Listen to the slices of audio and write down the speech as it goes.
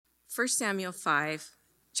1 Samuel 5,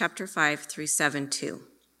 chapter 5 through 7:2.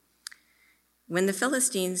 When the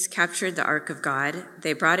Philistines captured the ark of God,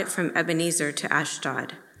 they brought it from Ebenezer to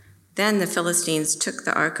Ashdod. Then the Philistines took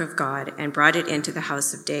the ark of God and brought it into the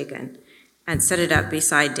house of Dagon and set it up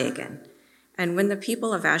beside Dagon. And when the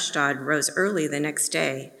people of Ashdod rose early the next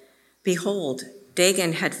day, behold,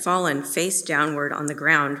 Dagon had fallen face downward on the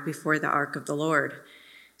ground before the ark of the Lord.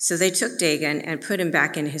 So they took Dagon and put him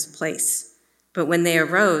back in his place. But when they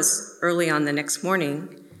arose early on the next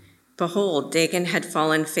morning, behold, Dagon had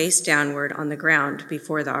fallen face downward on the ground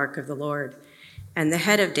before the ark of the Lord. And the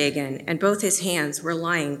head of Dagon and both his hands were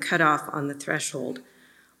lying cut off on the threshold.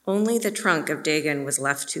 Only the trunk of Dagon was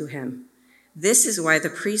left to him. This is why the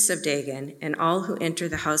priests of Dagon and all who enter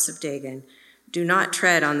the house of Dagon do not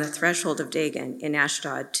tread on the threshold of Dagon in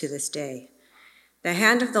Ashdod to this day. The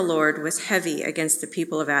hand of the Lord was heavy against the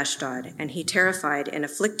people of Ashdod, and he terrified and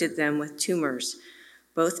afflicted them with tumors,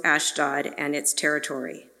 both Ashdod and its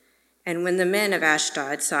territory. And when the men of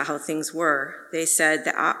Ashdod saw how things were, they said,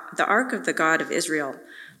 the ark of the God of Israel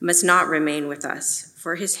must not remain with us,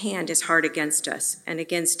 for his hand is hard against us and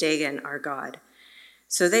against Dagon our God.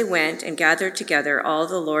 So they went and gathered together all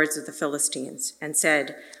the lords of the Philistines and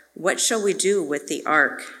said, what shall we do with the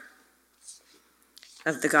ark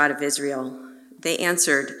of the God of Israel? They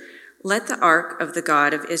answered, let the ark of the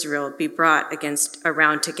God of Israel be brought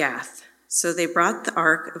around to Gath. So they brought the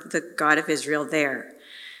ark of the God of Israel there.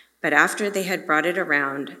 But after they had brought it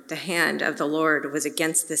around, the hand of the Lord was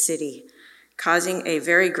against the city, causing a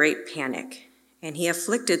very great panic. And he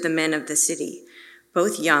afflicted the men of the city,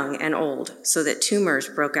 both young and old, so that tumors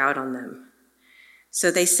broke out on them. So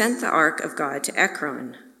they sent the ark of God to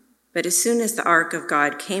Ekron. But as soon as the ark of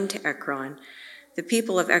God came to Ekron, the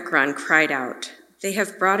people of Ekron cried out, they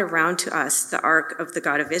have brought around to us the ark of the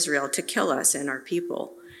God of Israel to kill us and our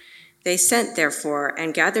people. They sent, therefore,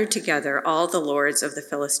 and gathered together all the lords of the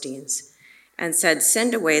Philistines, and said,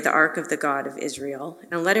 send away the ark of the God of Israel,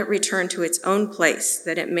 and let it return to its own place,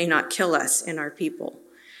 that it may not kill us and our people.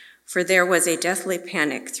 For there was a deathly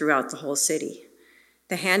panic throughout the whole city.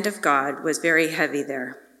 The hand of God was very heavy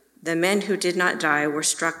there. The men who did not die were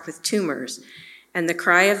struck with tumors, and the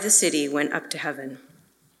cry of the city went up to heaven.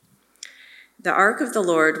 The ark of the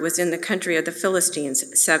Lord was in the country of the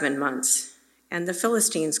Philistines 7 months. And the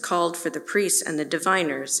Philistines called for the priests and the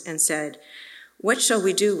diviners and said, what shall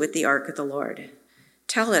we do with the ark of the Lord?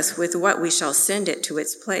 Tell us with what we shall send it to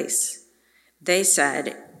its place. They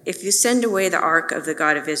said, if you send away the ark of the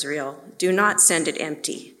God of Israel, do not send it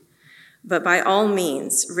empty, but by all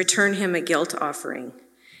means return him a guilt offering.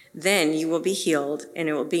 Then you will be healed, and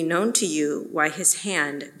it will be known to you why his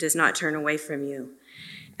hand does not turn away from you.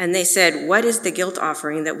 And they said, what is the guilt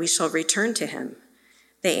offering that we shall return to him?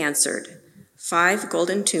 They answered, 5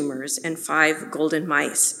 golden tumors and 5 golden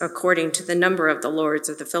mice, according to the number of the lords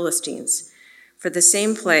of the Philistines. For the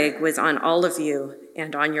same plague was on all of you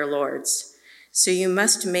and on your lords. So you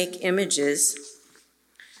must make images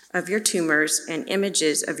of your tumors and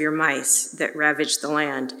images of your mice that ravage the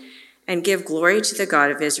land, and give glory to the God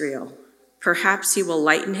of Israel. Perhaps he will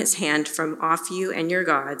lighten his hand from off you and your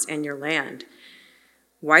gods and your land.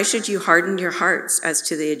 Why should you harden your hearts as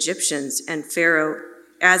the Egyptians and Pharaoh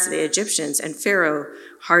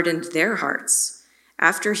hardened their hearts?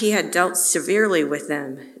 After he had dealt severely with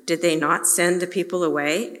them, did they not send the people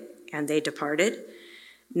away, and they departed?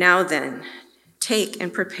 Now then, take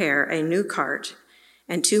and prepare a new cart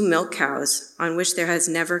and 2 milk cows on which there has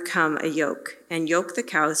never come a yoke, and yoke the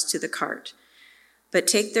cows to the cart. But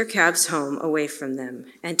take their calves home away from them,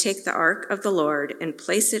 and take the ark of the Lord and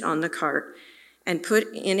place it on the cart, and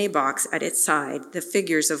put in a box at its side the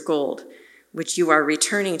figures of gold, which you are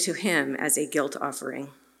returning to him as a guilt offering.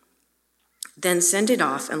 Then send it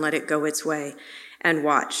off and let it go its way, and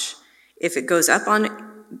watch. If it goes up on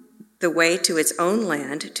the way to its own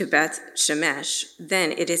land, to Beth Shemesh,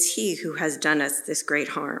 then it is he who has done us this great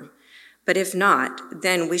harm. But if not,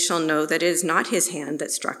 then we shall know that it is not his hand that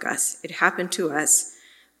struck us. It happened to us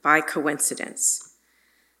by coincidence.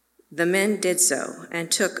 The men did so, and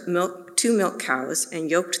took 2 milk cows, and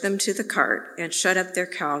yoked them to the cart, and shut up their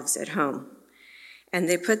calves at home. And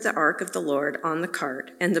they put the ark of the Lord on the cart,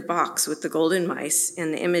 and the box with the golden mice,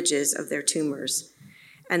 and the images of their tumors.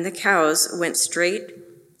 And the cows went straight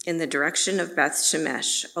in the direction of Beth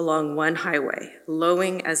Shemesh along one highway,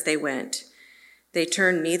 lowing as they went. They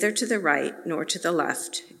turned neither to the right nor to the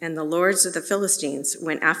left, and the lords of the Philistines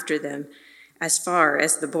went after them as far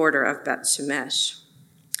as the border of Beth Shemesh.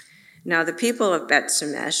 Now the people of Beth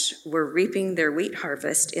Shemesh were reaping their wheat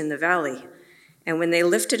harvest in the valley, and when they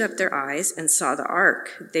lifted up their eyes and saw the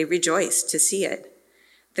ark, they rejoiced to see it.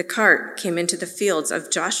 The cart came into the fields of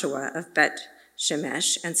Joshua of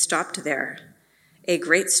Bet-Shemesh and stopped there. A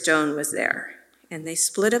great stone was there, and they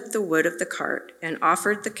split up the wood of the cart and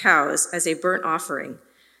offered the cows as a burnt offering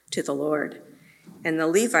to the Lord. And the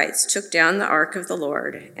Levites took down the ark of the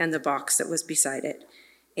Lord and the box that was beside it,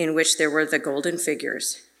 in which there were the golden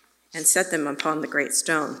figures, and set them upon the great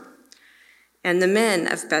stone. And the men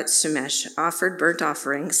of Bet-Shemesh offered burnt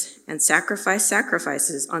offerings and sacrificed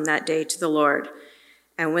sacrifices on that day to the Lord.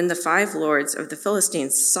 And when the 5 lords of the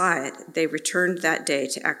Philistines saw it, they returned that day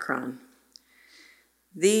to Ekron.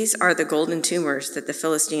 These are the golden tumors that the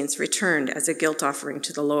Philistines returned as a guilt offering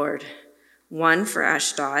to the Lord: 1 for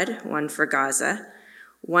Ashdod, 1 for Gaza,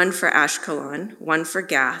 1 for Ashkelon, 1 for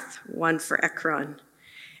Gath, 1 for Ekron.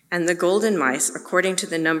 And the golden mice, according to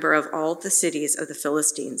the number of all the cities of the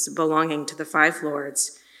Philistines, belonging to the 5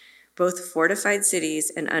 lords, both fortified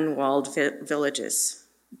cities and unwalled villages.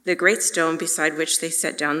 The great stone beside which they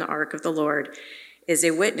set down the ark of the Lord is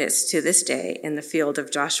a witness to this day in the field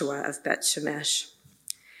of Joshua of Bet-Shemesh.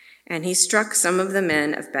 And he struck some of the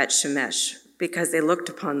men of Bet-Shemesh because they looked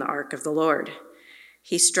upon the ark of the Lord.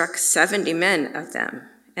 He struck 70 men of them,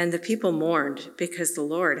 and the people mourned because the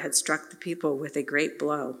Lord had struck the people with a great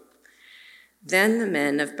blow. Then the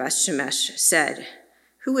men of Bet-Shemesh said,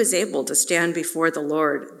 "Who is able to stand before the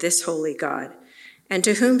Lord, this holy God? And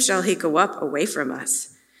to whom shall he go up away from us?"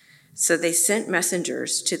 So they sent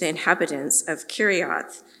messengers to the inhabitants of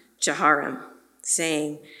Kiriath Jearim,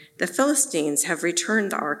 saying, "The Philistines have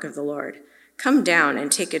returned the ark of the Lord. Come down and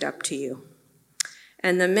take it up to you."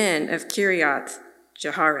 And the men of Kiriath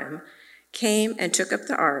Jearim came and took up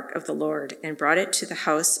the ark of the Lord and brought it to the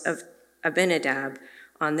house of Abinadab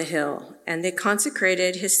on the hill, and they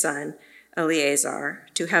consecrated his son Eleazar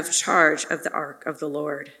to have charge of the ark of the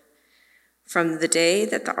Lord. From the day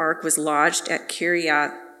that the ark was lodged at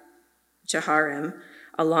Kiriath Jearim,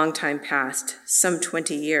 a long time passed, some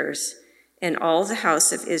 20 years, and all the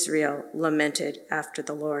house of Israel lamented after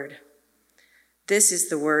the Lord. This is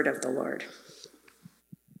the word of the Lord.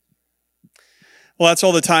 Well, that's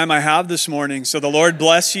all the time I have this morning. So the Lord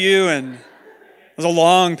bless you. And it was a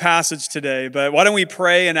long passage today, but why don't we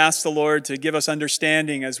pray and ask the Lord to give us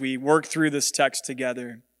understanding as we work through this text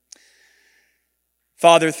together.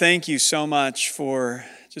 Father, thank you so much for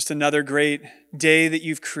just another great day that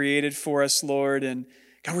you've created for us, Lord. And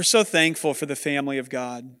God, we're so thankful for the family of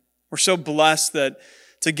God. We're so blessed that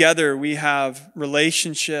together we have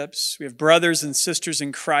relationships. We have brothers and sisters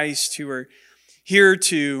in Christ who are here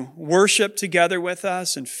to worship together with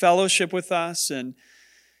us and fellowship with us. And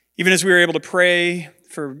even as we were able to pray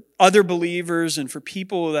for other believers and for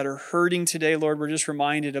people that are hurting today, Lord, we're just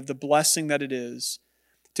reminded of the blessing that it is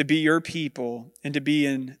to be your people and to be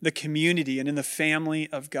in the community and in the family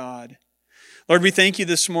of God. Lord, we thank you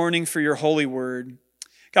this morning for your holy word.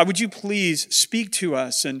 God, would you please speak to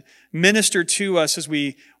us and minister to us as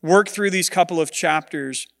we work through these couple of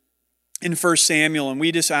chapters in 1 Samuel. And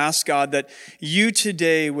we just ask, God, that you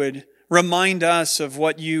today would remind us of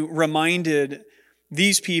what you reminded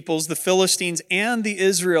these peoples, the Philistines and the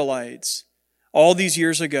Israelites, all these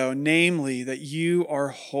years ago, namely that you are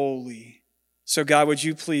holy. So God, would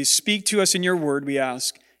you please speak to us in your word, we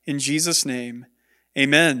ask, in Jesus' name.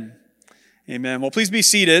 Amen. Amen. Well, please be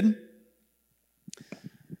seated.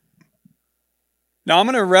 Now, I'm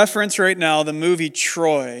going to reference right now the movie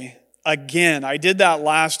Troy again. I did that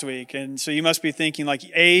last week, and so you must be thinking like,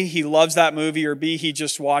 A, he loves that movie, or B, he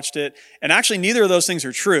just watched it. And actually, neither of those things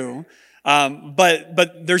are true.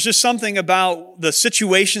 But there's just something about the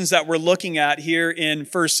situations that we're looking at here in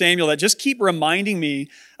 1 Samuel that just keep reminding me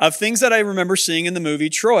of things that I remember seeing in the movie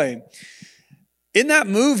Troy. In that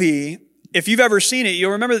movie, if you've ever seen it,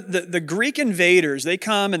 you'll remember the Greek invaders. They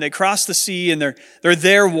come and they cross the sea, and they're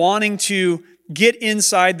there wanting to get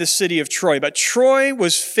inside the city of Troy. But Troy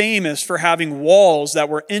was famous for having walls that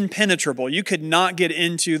were impenetrable. You could not get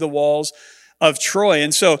into the walls of Troy.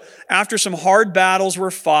 And so after some hard battles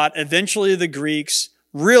were fought, eventually the Greeks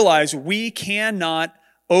realized we cannot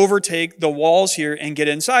overtake the walls here and get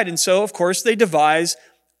inside. And so, of course, they devise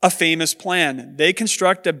a famous plan. They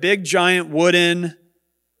construct a big, giant wooden,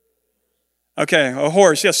 a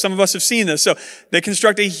horse. Yes, some of us have seen this. So they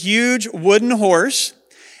construct a huge wooden horse.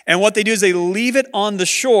 And what they do is they leave it on the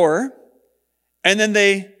shore, and then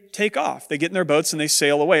they take off. They get in their boats and they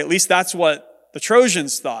sail away. At least that's what the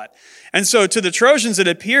Trojans thought. And so to the Trojans, it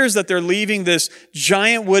appears that they're leaving this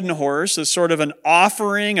giant wooden horse as sort of an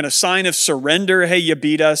offering and a sign of surrender. Hey, you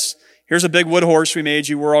beat us. Here's a big wood horse we made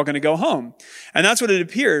you. We're all going to go home. And that's what it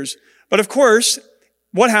appears. But of course,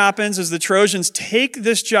 what happens is the Trojans take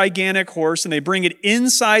this gigantic horse and they bring it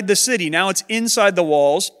inside the city. Now it's inside the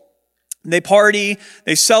walls. They party,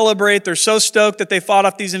 they celebrate, they're so stoked that they fought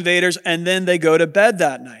off these invaders, and then they go to bed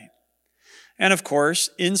that night. And of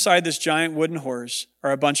course, inside this giant wooden horse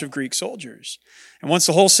are a bunch of Greek soldiers. And once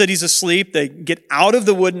the whole city's asleep, they get out of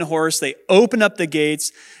the wooden horse, they open up the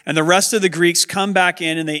gates, and the rest of the Greeks come back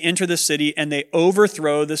in and they enter the city and they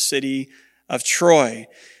overthrow the city of Troy.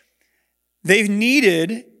 They've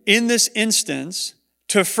needed, in this instance,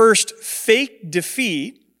 to first fake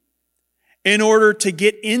defeat in order to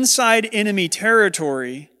get inside enemy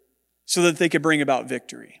territory so that they could bring about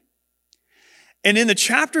victory. And in the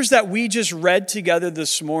chapters that we just read together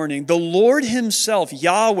this morning, the Lord himself,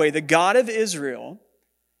 Yahweh, the God of Israel,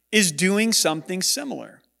 is doing something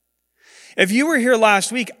similar. If you were here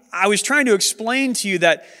last week, I was trying to explain to you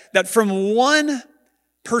that from one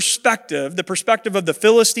perspective, the perspective of the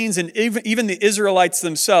Philistines and even the Israelites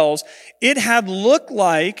themselves, it had looked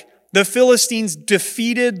like the Philistines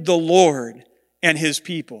defeated the Lord and his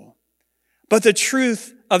people. But the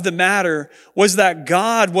truth of the matter was that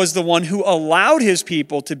God was the one who allowed his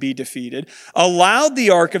people to be defeated, allowed the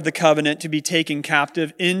Ark of the Covenant to be taken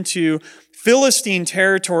captive into Philistine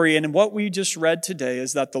territory. And what we just read today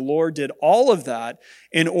is that the Lord did all of that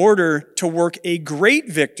in order to work a great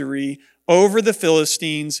victory over the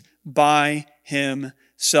Philistines by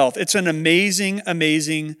himself. It's an amazing,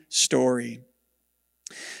 amazing story.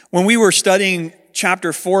 When we were studying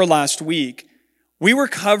chapter 4 last week, we were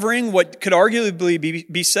covering what could arguably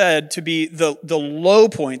be said to be the low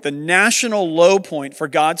point, the national low point for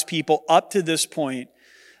God's people up to this point,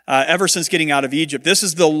 ever since getting out of Egypt. This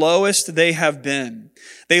is the lowest they have been.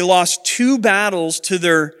 They lost 2 battles to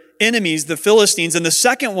their enemies, the Philistines, and the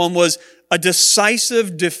second one was a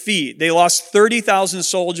decisive defeat. They lost 30,000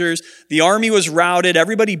 soldiers. The army was routed.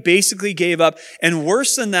 Everybody basically gave up. And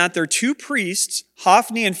worse than that, their 2 priests,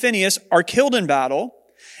 Hophni and Phinehas, are killed in battle.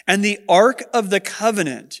 And the Ark of the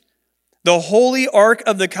Covenant, the holy Ark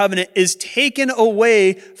of the Covenant, is taken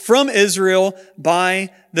away from Israel by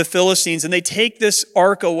the Philistines. And they take this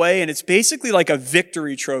Ark away, and it's basically like a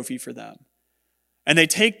victory trophy for them. And they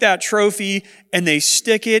take that trophy and they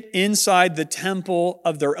stick it inside the temple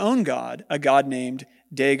of their own god, a god named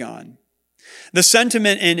Dagon. The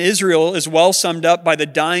sentiment in Israel is well summed up by the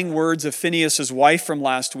dying words of Phinehas' wife from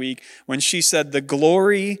last week when she said, "The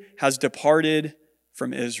glory has departed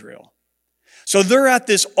from Israel." So they're at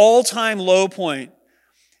this all-time low point,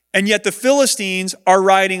 and yet the Philistines are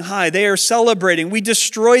riding high. They are celebrating. We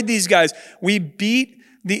destroyed these guys. We beat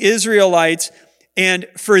the Israelites. And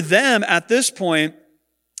for them, at this point,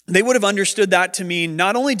 they would have understood that to mean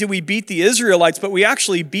not only did we beat the Israelites, but we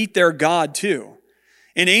actually beat their God too.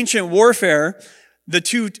 In ancient warfare, the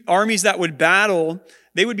 2 armies that would battle,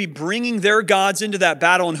 they would be bringing their gods into that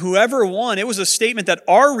battle, and whoever won, it was a statement that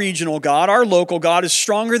our regional God, our local God, is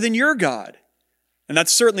stronger than your God. And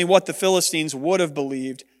that's certainly what the Philistines would have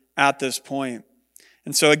believed at this point.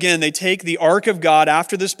 And so again, they take the Ark of God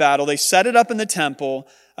after this battle, they set it up in the temple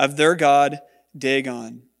of their god,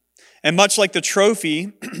 Dagon. And much like the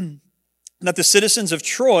trophy that the citizens of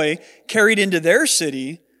Troy carried into their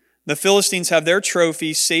city, the Philistines have their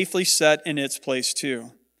trophy safely set in its place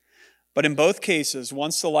too. But in both cases,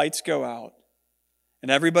 once the lights go out and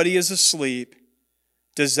everybody is asleep,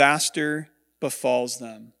 disaster befalls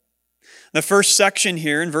them. The first section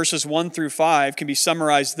here in verses 1 through 5 can be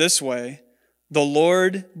summarized this way: the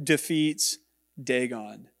Lord defeats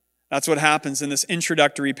Dagon. That's what happens in this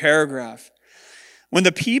introductory paragraph. When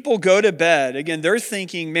the people go to bed, again, they're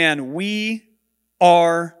thinking, man, we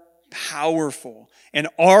are powerful. And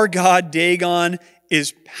our God, Dagon,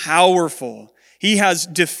 is powerful. He has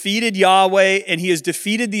defeated Yahweh and he has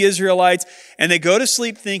defeated the Israelites. And they go to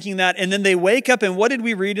sleep thinking that. And then they wake up. And what did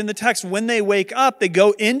we read in the text? When they wake up, they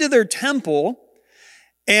go into their temple.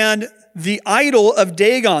 And the idol of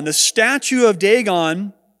Dagon, the statue of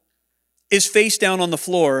Dagon, is face down on the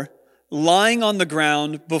floor, lying on the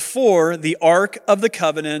ground before the Ark of the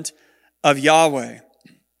Covenant of Yahweh.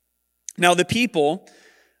 Now the people,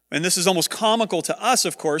 and this is almost comical to us,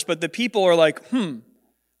 of course, but the people are like,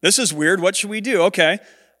 this is weird. What should we do? Okay,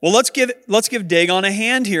 well, let's give Dagon a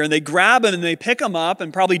hand here. And they grab him and they pick him up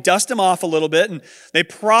and probably dust him off a little bit. And they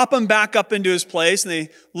prop him back up into his place. And they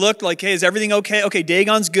look like, hey, is everything okay? Okay,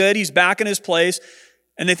 Dagon's good. He's back in his place.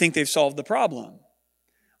 And they think they've solved the problem.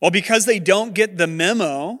 Well, because they don't get the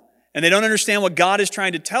memo and they don't understand what God is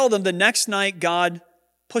trying to tell them, the next night God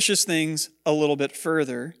pushes things a little bit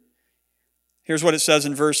further. Here's what it says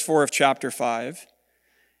in verse 4 of chapter 5.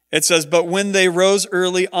 It says, "But when they rose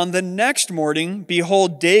early on the next morning,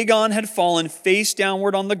 behold, Dagon had fallen face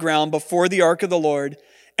downward on the ground before the ark of the Lord,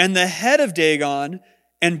 and the head of Dagon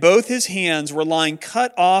and both his hands were lying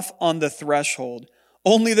cut off on the threshold.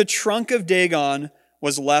 Only the trunk of Dagon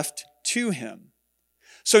was left to him.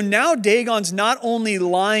 So now Dagon's not only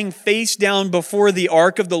lying face down before the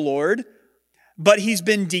ark of the Lord, but he's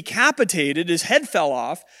been decapitated, his head fell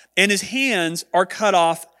off, and his hands are cut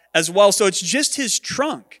off as well. So it's just his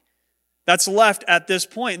trunk that's left at this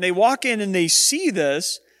point. And they walk in and they see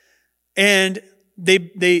this, and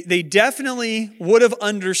they definitely would have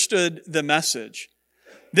understood the message.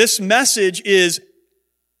 This message is,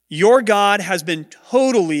 your God has been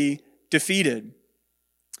totally defeated.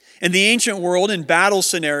 In the ancient world, in battle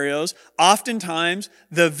scenarios, oftentimes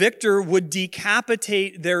the victor would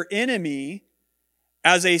decapitate their enemy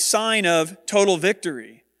as a sign of total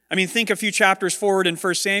victory. I mean, think a few chapters forward in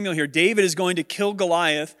 1 Samuel here. David is going to kill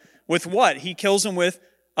Goliath with what? He kills him with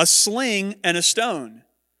a sling and a stone.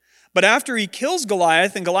 But after he kills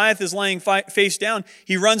Goliath and Goliath is laying face down,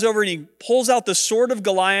 he runs over and he pulls out the sword of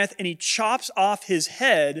Goliath and he chops off his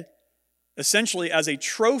head, essentially as a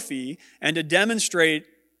trophy and to demonstrate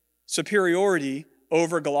superiority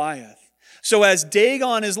over Goliath. So as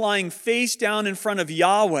Dagon is lying face down in front of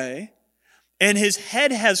Yahweh and his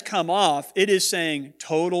head has come off, it is saying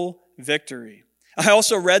total victory. I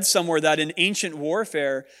also read somewhere that in ancient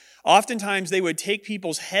warfare, oftentimes they would take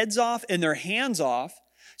people's heads off and their hands off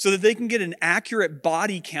so that they can get an accurate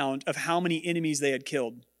body count of how many enemies they had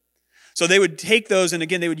killed. So they would take those, and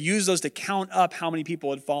again, they would use those to count up how many people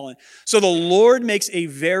had fallen. So the Lord makes a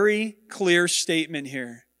very clear statement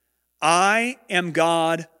here. I am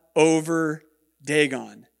God over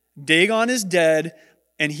Dagon. Dagon is dead,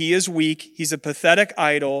 and he is weak. He's a pathetic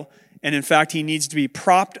idol, and in fact, he needs to be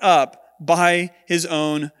propped up by his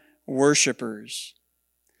own worshipers.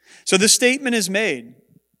 So this statement is made.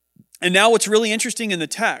 And now what's really interesting in the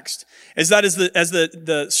text is that as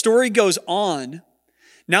the story goes on,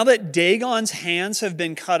 now that Dagon's hands have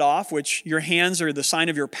been cut off, which your hands are the sign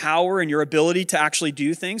of your power and your ability to actually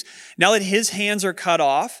do things, now that his hands are cut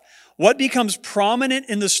off, what becomes prominent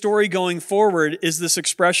in the story going forward is this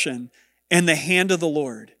expression, and the hand of the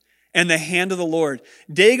Lord, and the hand of the Lord.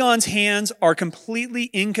 Dagon's hands are completely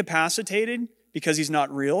incapacitated because he's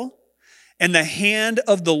not real, and the hand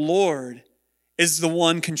of the Lord is the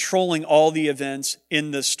one controlling all the events in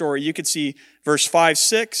this story. You could see verse 5,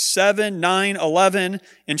 6, 7, 9, 11.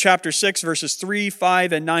 In chapter 6, verses 3,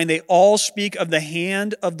 5, and 9, they all speak of the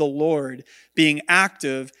hand of the Lord being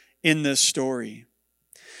active in this story.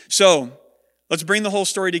 So, let's bring the whole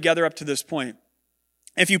story together up to this point.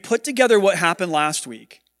 If you put together what happened last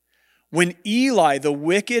week, when Eli, the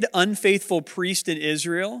wicked, unfaithful priest in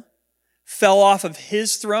Israel, fell off of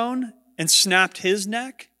his throne and snapped his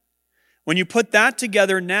neck, when you put that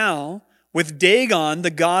together now with Dagon,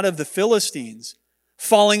 the god of the Philistines,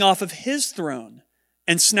 falling off of his throne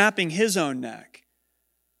and snapping his own neck,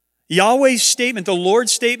 Yahweh's statement, the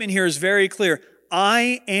Lord's statement here is very clear.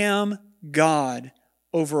 I am God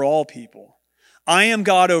over all people. I am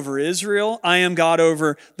God over Israel. I am God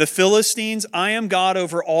over the Philistines. I am God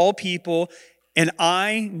over all people, and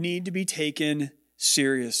I need to be taken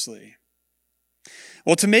seriously.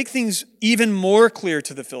 Well, to make things even more clear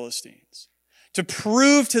to the Philistines, to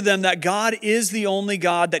prove to them that God is the only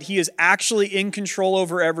God, that he is actually in control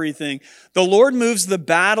over everything, the Lord moves the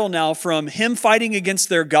battle now from him fighting against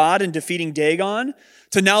their God and defeating Dagon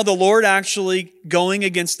to now the Lord actually going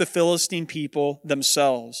against the Philistine people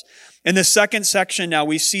themselves. In the second section now,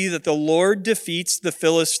 we see that the Lord defeats the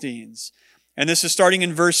Philistines. And this is starting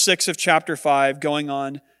in verse 6 of chapter 5, going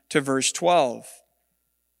on to verse 12.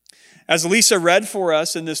 As Lisa read for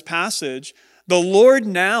us in this passage, the Lord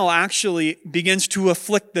now actually begins to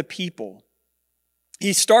afflict the people.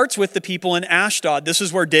 He starts with the people in Ashdod. This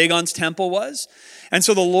is where Dagon's temple was. And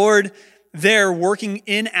so the Lord there working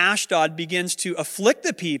in Ashdod begins to afflict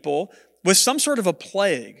the people with some sort of a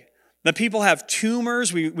plague. The people have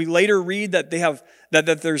tumors. We later read that they have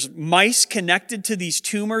that there's mice connected to these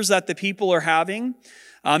tumors that the people are having.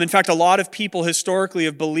 In fact, a lot of people historically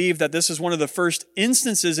have believed that this is one of the first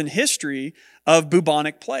instances in history of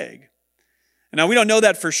bubonic plague. Now, we don't know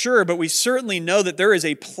that for sure, but we certainly know that there is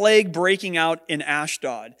a plague breaking out in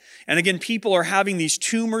Ashdod. And again, people are having these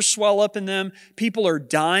tumors swell up in them. People are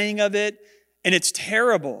dying of it, and it's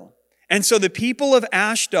terrible. And so the people of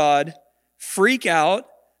Ashdod freak out.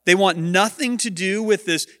 They want nothing to do with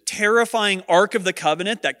this terrifying Ark of the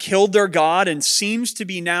Covenant that killed their God and seems to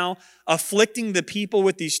be now afflicting the people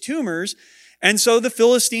with these tumors. And so the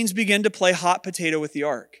Philistines begin to play hot potato with the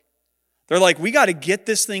Ark. They're like, we got to get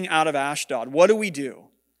this thing out of Ashdod. What do we do?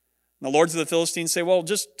 And the lords of the Philistines say, well,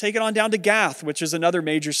 just take it on down to Gath, which is another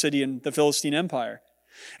major city in the Philistine Empire.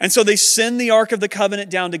 And so they send the Ark of the Covenant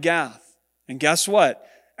down to Gath. And guess what?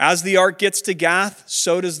 As the Ark gets to Gath,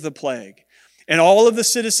 so does the plague. And all of the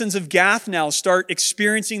citizens of Gath now start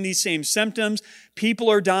experiencing these same symptoms. People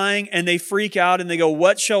are dying and they freak out and they go,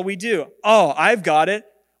 what shall we do? Oh, I've got it.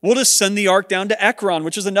 We'll just send the ark down to Ekron,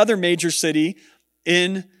 which is another major city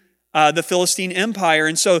in the Philistine Empire.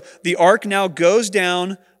 And so the ark now goes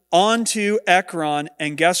down onto Ekron,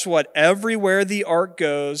 and guess what? Everywhere the ark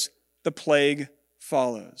goes, the plague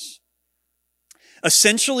follows.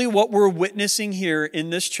 Essentially, what we're witnessing here in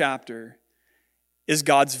this chapter is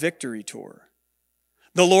God's victory tour.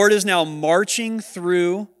 The Lord is now marching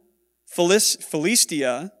through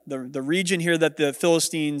Philistia, the region here that the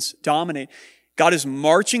Philistines dominate. God is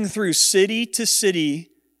marching through city to city,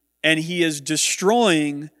 and he is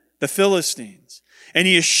destroying the Philistines. And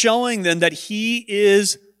he is showing them that he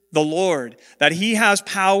is the Lord, that he has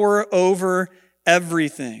power over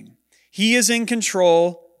everything. He is in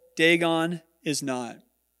control. Dagon is not.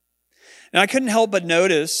 And I couldn't help but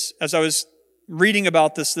notice, as I was reading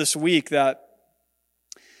about this week, that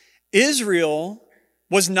Israel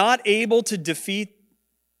was not able to defeat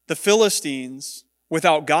the Philistines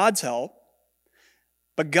without God's help,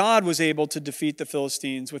 but God was able to defeat the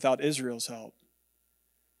Philistines without Israel's help.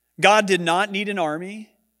 God did not need an army.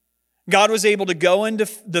 God was able to go into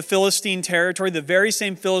the Philistine territory, the very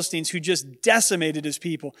same Philistines who just decimated his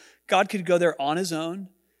people. God could go there on his own.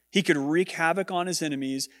 He could wreak havoc on his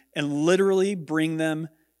enemies and literally bring them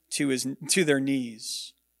to their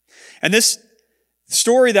knees. And this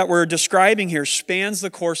story that we're describing here spans the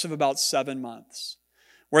course of about 7 months,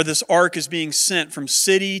 where this ark is being sent from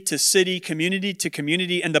city to city, community to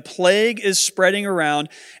community, and the plague is spreading around.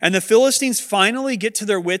 And the Philistines finally get to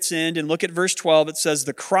their wits' end. And look at verse 12. It says,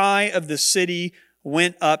 the cry of the city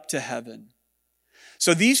went up to heaven.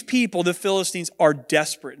 So these people, the Philistines, are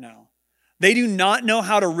desperate now. They do not know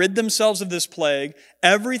how to rid themselves of this plague.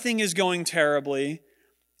 Everything is going terribly.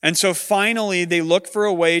 And so finally, they look for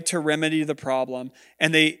a way to remedy the problem.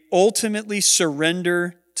 And they ultimately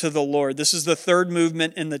surrender to the Lord. This is the third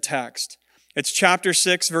movement in the text. It's chapter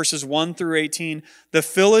 6, verses 1 through 18. The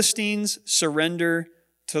Philistines surrender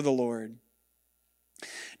to the Lord.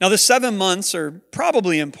 Now, the 7 months are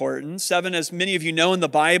probably important. 7, as many of you know in the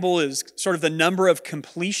Bible, is sort of the number of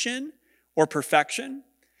completion or perfection.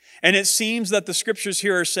 And it seems that the scriptures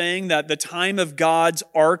here are saying that the time of God's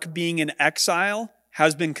ark being in exile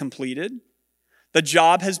has been completed. The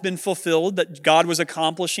job has been fulfilled that God was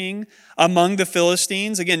accomplishing among the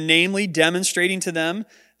Philistines, again, namely demonstrating to them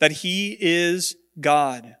that he is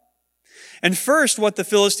God. And first, what the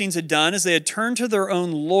Philistines had done is they had turned to their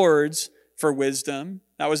own lords for wisdom.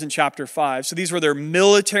 That was in chapter 5. So these were their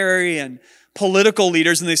military and political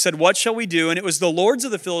leaders, and they said, what shall we do? And it was the lords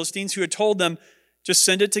of the Philistines who had told them, just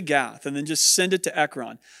send it to Gath and then just send it to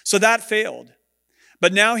Ekron. So that failed.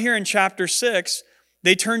 But now here in chapter 6,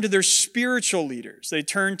 they turn to their spiritual leaders. They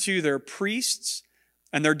turn to their priests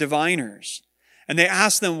and their diviners. And they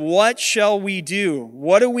ask them, what shall we do?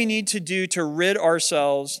 What do we need to do to rid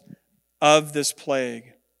ourselves of this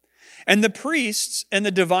plague? And the priests and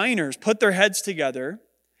the diviners put their heads together,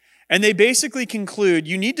 and they basically conclude,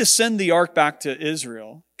 you need to send the ark back to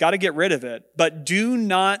Israel. Got to get rid of it. But do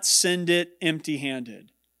not send it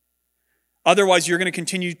empty-handed. Otherwise, you're going to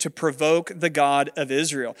continue to provoke the God of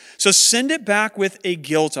Israel. So send it back with a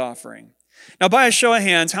guilt offering. Now, by a show of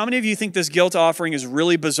hands, how many of you think this guilt offering is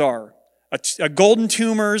really bizarre? A golden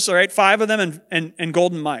tumors, all right, 5 of them, and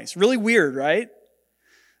golden mice. Really weird, right?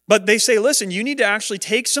 But they say, listen, you need to actually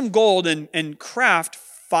take some gold and craft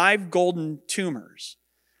 5 golden tumors.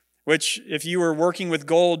 Which, if you were working with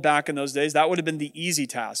gold back in those days, that would have been the easy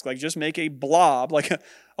task. Like, just make a blob, like a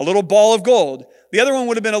little ball of gold. The other one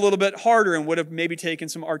would have been a little bit harder and would have maybe taken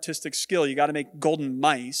some artistic skill. You got to make golden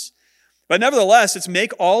mice. But nevertheless, it's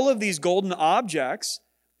make all of these golden objects.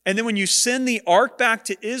 And then when you send the ark back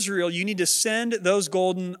to Israel, you need to send those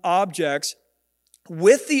golden objects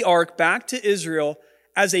with the ark back to Israel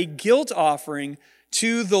as a guilt offering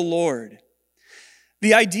to the Lord.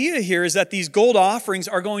 The idea here is that these gold offerings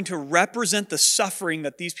are going to represent the suffering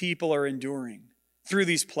that these people are enduring through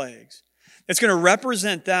these plagues. It's going to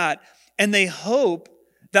represent that, and they hope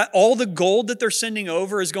that all the gold that they're sending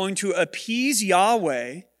over is going to appease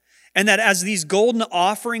Yahweh, and that as these golden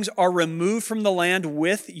offerings are removed from the land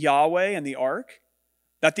with Yahweh and the ark,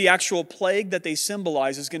 that the actual plague that they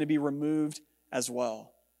symbolize is going to be removed as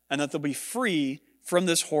well, and that they'll be free from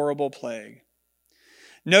this horrible plague.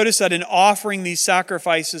 Notice that in offering these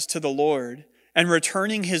sacrifices to the Lord and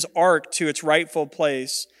returning his ark to its rightful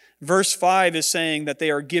place, verse 5 is saying that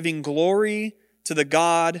they are giving glory to the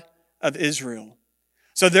God of Israel.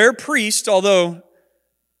 So their priests, although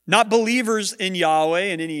not believers in Yahweh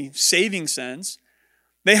in any saving sense,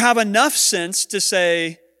 they have enough sense to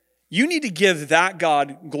say, you need to give that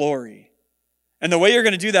God glory. And the way you're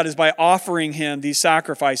going to do that is by offering him these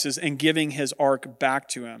sacrifices and giving his ark back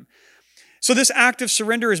to him. So this act of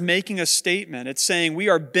surrender is making a statement. It's saying we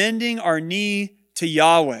are bending our knee to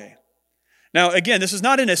Yahweh. Now, again, this is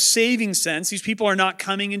not in a saving sense. These people are not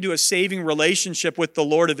coming into a saving relationship with the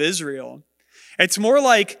Lord of Israel. It's more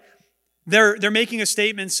like they're making a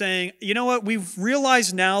statement saying, you know what, we've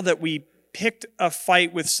realized now that we picked a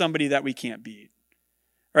fight with somebody that we can't beat.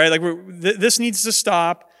 Right? Like this needs to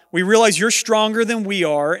stop. We realize you're stronger than we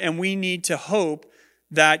are, and we need to hope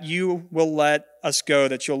that you will let us go,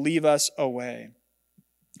 that you'll leave us away,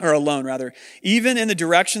 or alone, rather. Even in the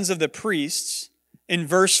directions of the priests, in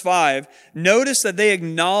verse 5, notice that they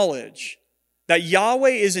acknowledge that Yahweh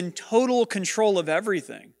is in total control of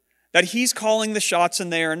everything, that he's calling the shots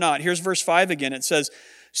and they are not. Here's verse 5 again. It says,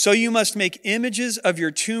 so you must make images of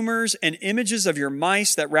your tumors and images of your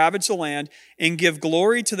mice that ravage the land and give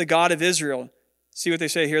glory to the God of Israel. See what they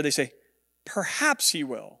say here? They say, perhaps he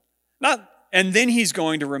will. Not, and then he's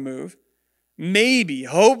going to remove. Maybe,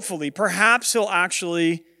 hopefully, perhaps he'll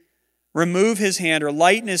actually remove his hand or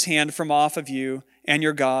lighten his hand from off of you and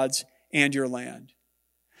your gods and your land.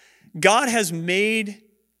 God has made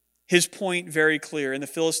his point very clear, and the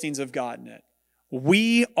Philistines have gotten it.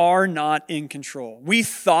 We are not in control. We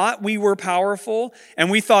thought we were powerful,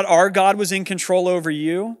 and we thought our God was in control over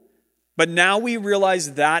you, but now we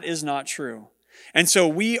realize that is not true. And so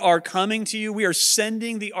we are coming to you. We are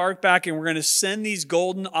sending the ark back, and we're going to send these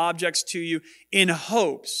golden objects to you in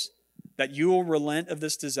hopes that you will relent of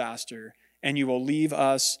this disaster and you will leave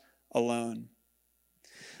us alone.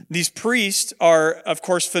 These priests are, of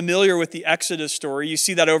course, familiar with the Exodus story. You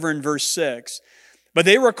see that over in verse 6. But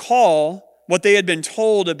they recall what they had been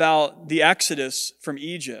told about the Exodus from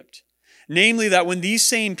Egypt. Namely, that when these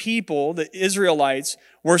same people, the Israelites,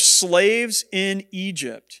 were slaves in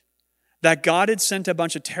Egypt, that God had sent a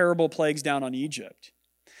bunch of terrible plagues down on Egypt.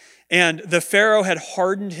 And the Pharaoh had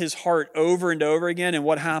hardened his heart over and over again. And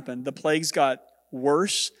what happened? The plagues got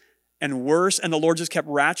worse and worse, and the Lord just kept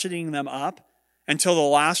ratcheting them up until the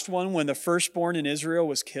last one, when the firstborn in Israel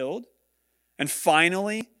was killed. And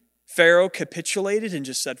finally, Pharaoh capitulated and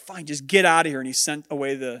just said, fine, just get out of here. And he sent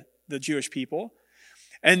away the Jewish people.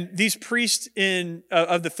 And these priests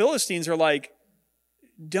of the Philistines are like,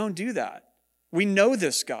 don't do that. We know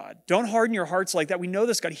this God. Don't harden your hearts like that. We know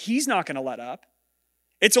this God. He's not going to let up.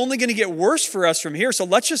 It's only going to get worse for us from here. So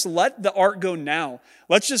let's just let the ark go now.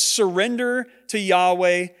 Let's just surrender to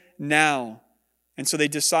Yahweh now. And so they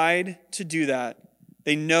decide to do that.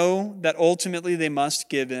 They know that ultimately they must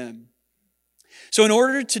give in. So in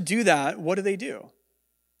order to do that, what do?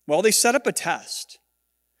 Well, they set up a test.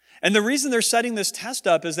 And the reason they're setting this test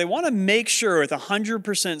up is they want to make sure with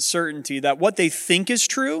 100% certainty that what they think is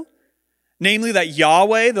true, namely that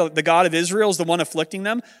Yahweh, the God of Israel, is the one afflicting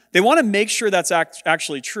them, they want to make sure that's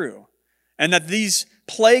actually true. And that these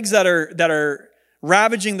plagues that are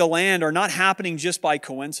ravaging the land are not happening just by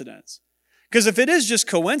coincidence. Because if it is just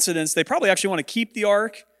coincidence, they probably actually want to keep the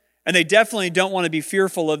ark, and they definitely don't want to be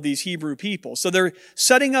fearful of these Hebrew people. So they're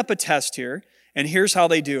setting up a test here, and here's how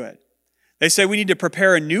they do it. They say we need to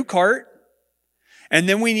prepare a new cart, and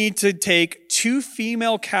then we need to take 2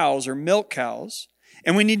 female cows or milk cows,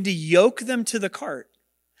 and we need to yoke them to the cart.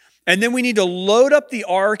 And then we need to load up the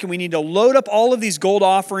ark, and we need to load up all of these gold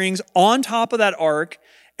offerings on top of that ark,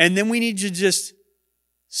 and then we need to just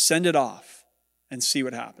send it off and see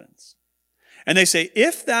what happens. And they say,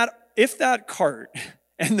 if that cart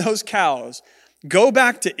and those cows go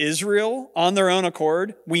back to Israel on their own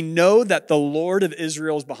accord, we know that the Lord of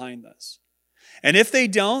Israel is behind this. And if they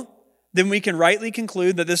don't, then we can rightly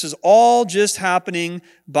conclude that this is all just happening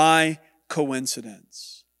by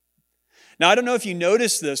coincidence. Now, I don't know if you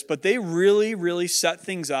noticed this, but they really, really set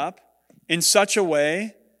things up in such a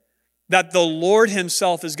way that the Lord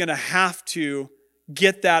himself is going to have to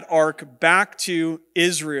get that ark back to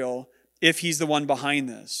Israel if he's the one behind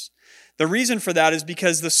this. The reason for that is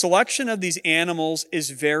because the selection of these animals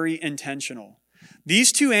is very intentional.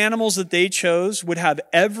 These 2 animals that they chose would have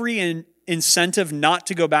every incentive not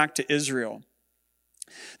to go back to Israel.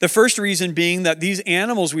 The first reason being that these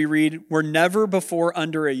animals, we read, were never before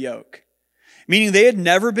under a yoke, meaning they had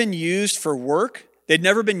never been used for work. They'd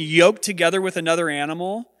never been yoked together with another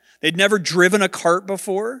animal. They'd never driven a cart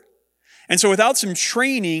before. And so without some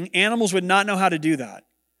training, animals would not know how to do that.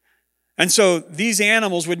 And so these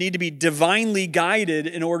animals would need to be divinely guided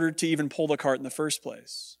in order to even pull the cart in the first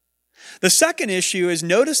place. The second issue is,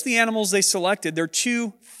 notice the animals they selected. They're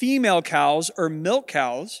 2 female cows or milk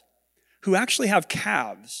cows who actually have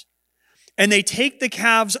calves. And they take the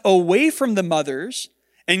calves away from the mothers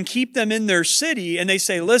and keep them in their city. And they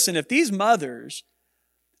say, listen, if these mothers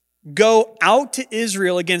go out to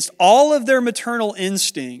Israel against all of their maternal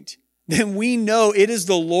instinct, then we know it is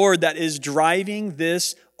the Lord that is driving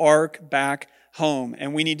this ark back home,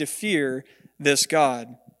 and we need to fear this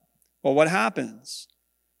God. Well, what happens?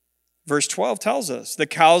 Verse 12 tells us, the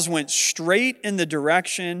cows went straight in the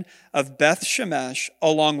direction of Beth Shemesh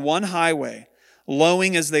along one highway,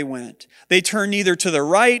 lowing as they went. They turned neither to the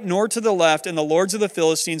right nor to the left, and the lords of the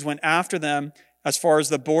Philistines went after them as far as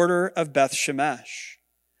the border of Beth Shemesh.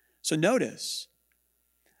 So notice,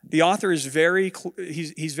 the author is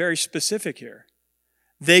he's very specific here.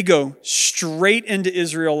 They go straight into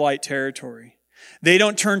Israelite territory. They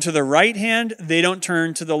don't turn to the right hand. They don't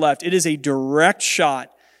turn to the left. It is a direct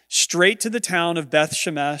shot straight to the town of Beth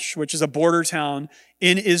Shemesh, which is a border town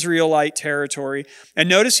in Israelite territory. And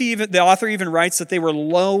notice the author even writes that they were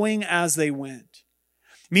lowing as they went,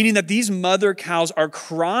 meaning that these mother cows are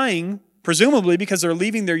crying, presumably because they're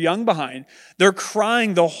leaving their young behind. They're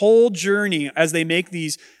crying the whole journey as they make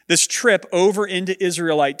this trip over into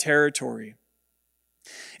Israelite territory.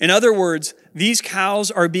 In other words, these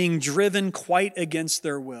cows are being driven quite against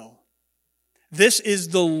their will. This is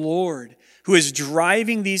the Lord who is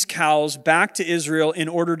driving these cows back to Israel in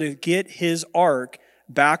order to get his ark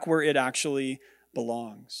back where it actually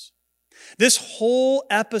belongs. This whole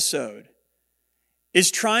episode is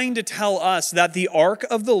trying to tell us that the ark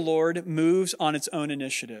of the Lord moves on its own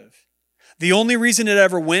initiative. The only reason it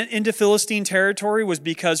ever went into Philistine territory was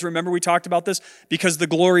because, remember we talked about this, because the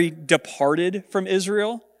glory departed from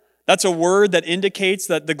Israel. That's a word that indicates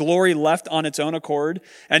that the glory left on its own accord.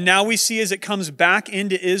 And now we see as it comes back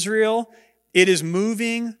into Israel, it is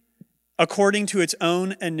moving according to its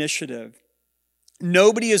own initiative.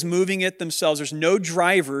 Nobody is moving it themselves. There's no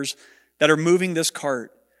drivers that are moving this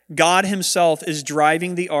cart. God himself is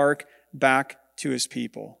driving the ark back to his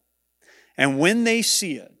people. And when they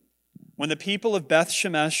see it, when the people of Beth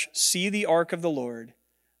Shemesh see the ark of the Lord,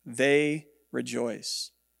 they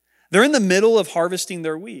rejoice. They're in the middle of harvesting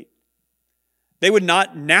their wheat. They would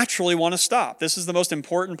not naturally want to stop. This is the most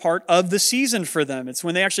important part of the season for them. It's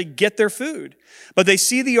when they actually get their food. But they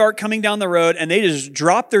see the ark coming down the road and they just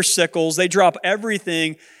drop their sickles, they drop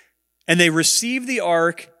everything, and they receive the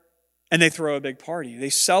ark and they throw a big party. They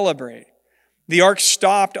celebrate. The ark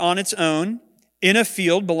stopped on its own in a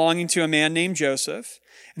field belonging to a man named Joseph.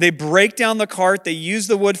 They break down the cart, they use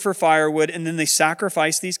the wood for firewood, and then they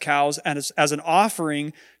sacrifice these cows as an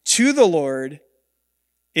offering to the Lord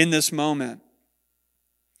in this moment.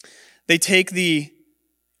 They take the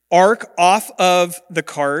ark off of the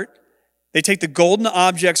cart, they take the golden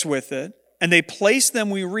objects with it, and they place them,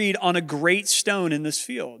 we read, on a great stone in this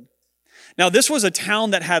field. Now, this was a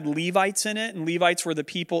town that had Levites in it, and Levites were the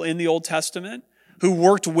people in the Old Testament who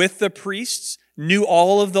worked with the priests, knew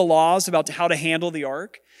all of the laws about how to handle the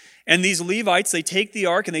ark. And these Levites, they take the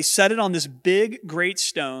ark and they set it on this big, great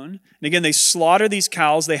stone. And again, they slaughter these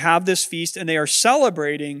cows, they have this feast, and they are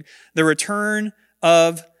celebrating the return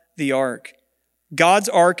of the ark. God's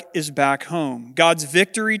ark is back home. God's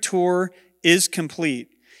victory tour is complete.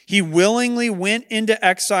 He willingly went into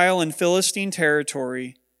exile in Philistine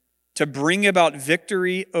territory to bring about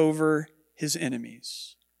victory over his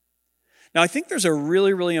enemies. Now, I think there's a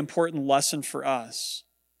really, really important lesson for us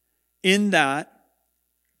in that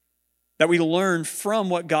we learn from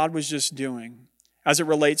what God was just doing as it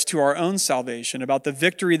relates to our own salvation, about the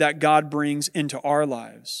victory that God brings into our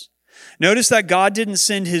lives. Notice that God didn't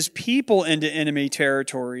send his people into enemy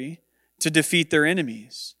territory to defeat their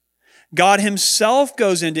enemies. God himself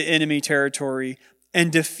goes into enemy territory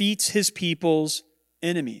and defeats his people's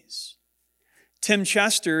enemies. Tim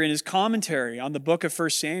Chester, in his commentary on the book of 1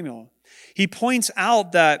 Samuel, he points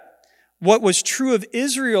out that what was true of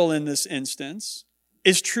Israel in this instance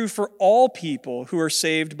is true for all people who are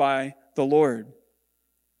saved by the Lord.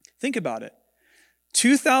 Think about it.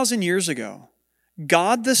 2,000 years ago,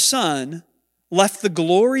 God the Son left the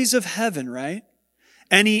glories of heaven, right?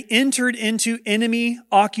 And he entered into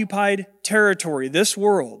enemy-occupied territory, this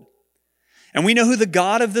world. And we know who the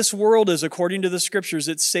God of this world is according to the scriptures.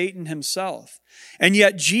 It's Satan himself. And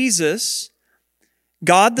yet Jesus,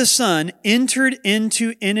 God the Son, entered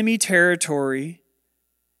into enemy territory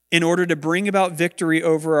in order to bring about victory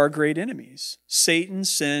over our great enemies, Satan,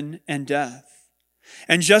 sin, and death.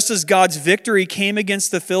 And just as God's victory came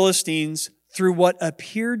against the Philistines through what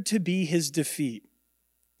appeared to be his defeat,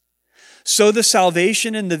 so the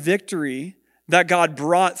salvation and the victory that God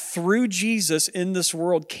brought through Jesus in this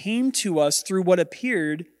world came to us through what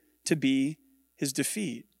appeared to be his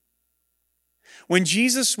defeat. When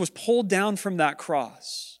Jesus was pulled down from that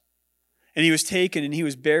cross and he was taken and he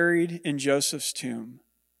was buried in Joseph's tomb,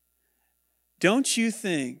 don't you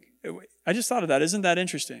think, I just thought of that, isn't that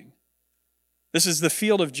interesting? This is the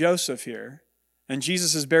field of Joseph here, and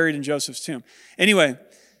Jesus is buried in Joseph's tomb. Anyway,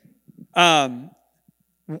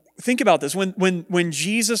 think about this. When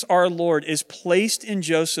Jesus, our Lord, is placed in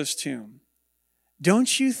Joseph's tomb,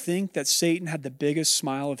 don't you think that Satan had the biggest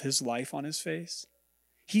smile of his life on his face?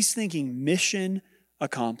 He's thinking mission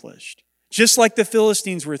accomplished. Just like the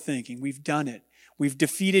Philistines were thinking, we've done it. We've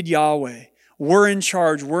defeated Yahweh. We're in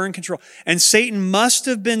charge. We're in control. And Satan must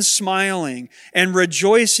have been smiling and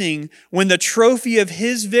rejoicing when the trophy of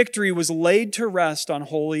his victory was laid to rest on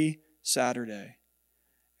Holy Saturday.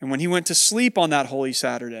 And when he went to sleep on that Holy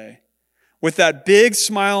Saturday, with that big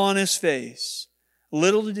smile on his face,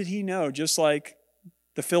 little did he know, just like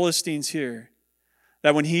the Philistines here,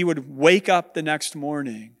 that when he would wake up the next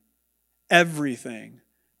morning, everything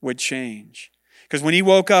would change. Because when he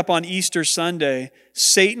woke up on Easter Sunday,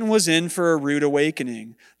 Satan was in for a rude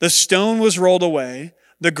awakening. The stone was rolled away,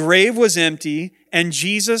 the grave was empty, and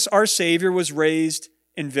Jesus, our Savior, was raised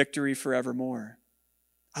in victory forevermore.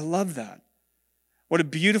 I love that. What a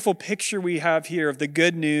beautiful picture we have here of the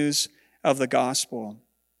good news of the gospel.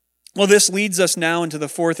 Well, this leads us now into the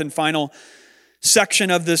fourth and final section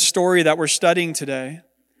of this story that we're studying today,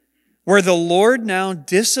 where the Lord now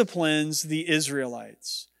disciplines the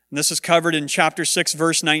Israelites. And this is covered in chapter 6,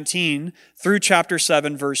 verse 19 through chapter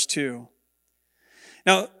 7, verse 2.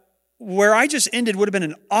 Now, where I just ended would have been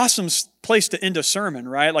an awesome place to end a sermon,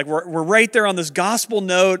 right? Like we're right there on this gospel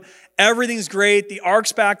note. Everything's great. The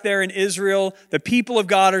ark's back there in Israel. The people of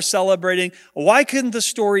God are celebrating. Why couldn't the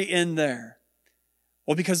story end there?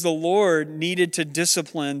 Well, because the Lord needed to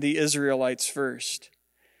discipline the Israelites first.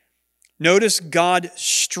 Notice God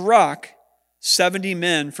struck 70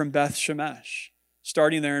 men from Beth Shemesh,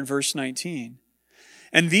 starting there in verse 19.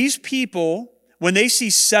 And these people, when they see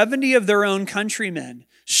 70 of their own countrymen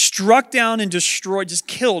struck down and destroyed, just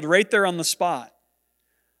killed right there on the spot,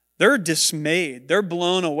 they're dismayed. They're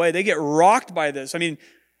blown away. They get rocked by this. I mean,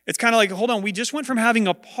 it's kind of like, hold on, we just went from having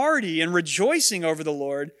a party and rejoicing over the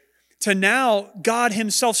Lord to now God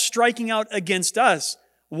himself striking out against us.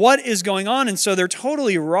 What is going on? And so they're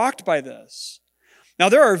totally rocked by this. Now,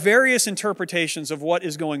 there are various interpretations of what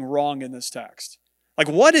is going wrong in this text. Like,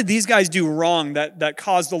 what did these guys do wrong that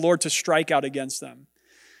caused the Lord to strike out against them?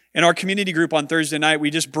 In our community group on Thursday night, we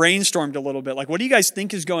just brainstormed a little bit. Like, what do you guys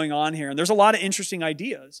think is going on here? And there's a lot of interesting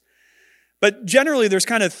ideas. But generally, there's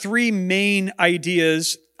kind of three main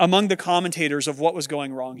ideas among the commentators of what was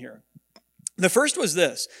going wrong here. The first was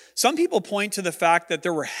this. Some people point to the fact that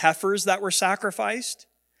there were heifers that were sacrificed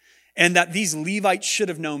and that these Levites should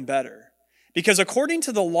have known better. Because according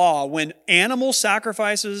to the law, when animal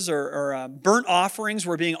sacrifices or burnt offerings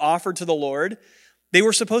were being offered to the Lord, they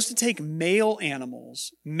were supposed to take male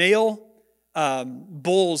animals, male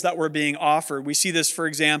bulls that were being offered. We see this, for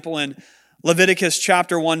example, in Leviticus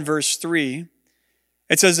chapter 1, verse 3.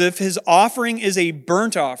 It says, if his offering is a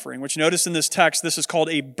burnt offering, which notice in this text, this is called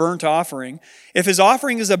a burnt offering. If his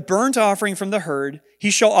offering is a burnt offering from the herd,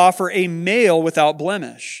 he shall offer a male without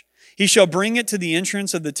blemish. He shall bring it to the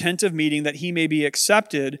entrance of the tent of meeting that he may be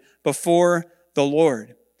accepted before the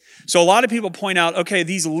Lord. So a lot of people point out, okay,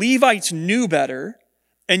 these Levites knew better,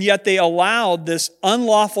 and yet they allowed this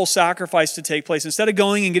unlawful sacrifice to take place. Instead of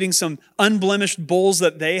going and getting some unblemished bulls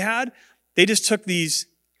that they had, they just took these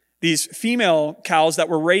female cows that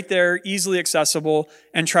were right there, easily accessible,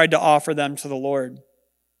 and tried to offer them to the Lord.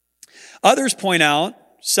 Others point out,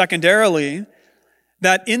 secondarily,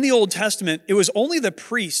 that in the Old Testament, it was only the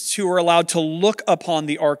priests who were allowed to look upon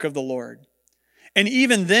the ark of the Lord. And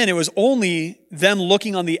even then, it was only them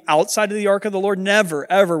looking on the outside of the ark of the Lord.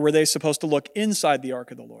 Never, ever were they supposed to look inside the ark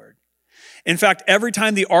of the Lord. In fact, every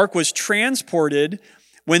time the ark was transported,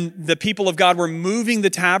 when the people of God were moving the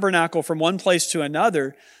tabernacle from one place to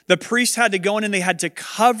another, the priest had to go in and they had to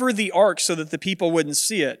cover the ark so that the people wouldn't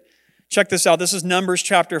see it. Check this out. This is Numbers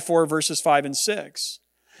chapter 4, verses 5 and 6.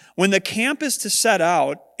 When the camp is to set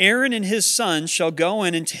out, Aaron and his sons shall go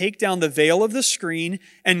in and take down the veil of the screen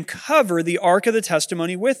and cover the ark of the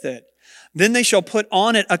testimony with it. Then they shall put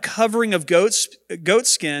on it a covering of goat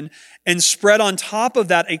skin and spread on top of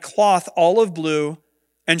that a cloth olive blue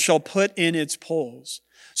and shall put in its poles.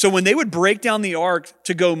 So when they would break down the ark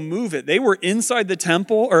to go move it, they were inside the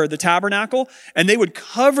temple or the tabernacle, and they would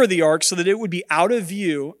cover the ark so that it would be out of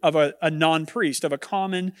view of a non-priest, of a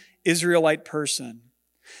common Israelite person.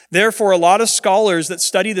 Therefore, a lot of scholars that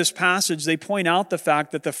study this passage, they point out the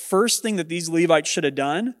fact that the first thing that these Levites should have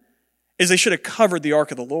done is they should have covered the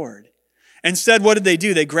ark of the Lord. Instead, what did they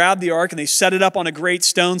do? They grabbed the ark and they set it up on a great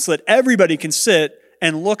stone so that everybody can sit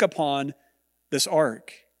and look upon this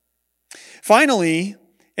ark. Finally,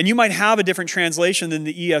 and you might have a different translation than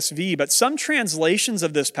the ESV, but some translations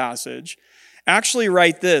of this passage actually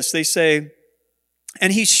write this. They say,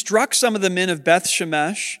 and he struck some of the men of Beth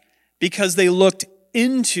Shemesh because they looked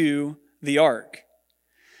into the ark.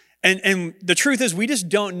 And the truth is, we just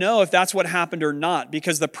don't know if that's what happened or not,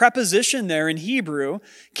 because the preposition there in Hebrew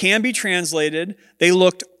can be translated, they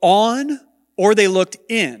looked on or they looked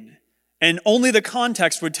in. And only the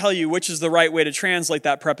context would tell you which is the right way to translate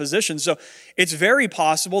that preposition. So it's very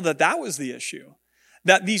possible that that was the issue.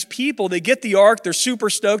 That these people, they get the ark, they're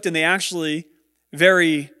super stoked, and they actually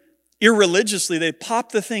very irreligiously, they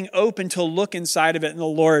pop the thing open to look inside of it, and the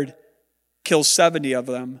Lord kills 70 of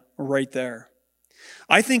them right there.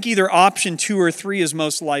 I think either option 2 or 3 is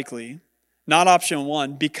most likely, not option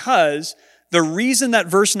 1, because the reason that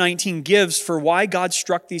verse 19 gives for why God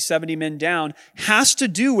struck these 70 men down has to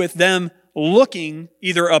do with them looking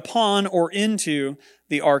either upon or into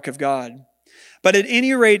the ark of God. But at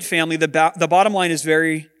any rate, family, the bottom line is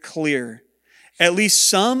very clear. At least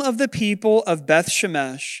some of the people of Beth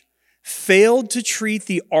Shemesh failed to treat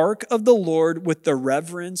the ark of the Lord with the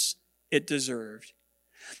reverence it deserved.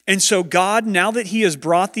 And so God, now that he has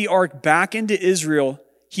brought the ark back into Israel,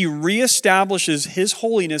 he reestablishes his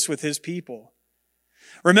holiness with his people.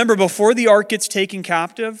 Remember, before the ark gets taken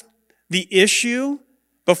captive, the issue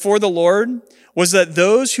before the Lord was that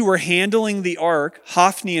those who were handling the ark,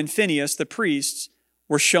 Hophni and Phinehas, the priests,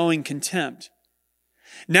 were showing contempt.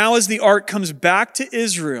 Now as the ark comes back to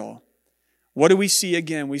Israel, what do we see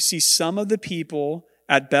again? We see some of the people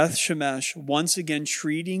at Beth Shemesh once again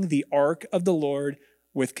treating the ark of the Lord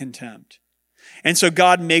with contempt. And so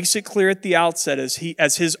God makes it clear at the outset as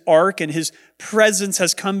his ark and his presence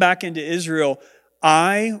has come back into Israel,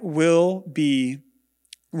 I will be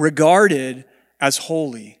regarded as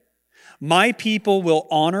holy. My people will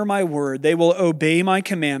honor my word. They will obey my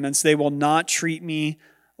commandments. They will not treat me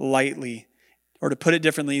lightly. Or to put it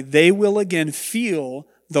differently, they will again feel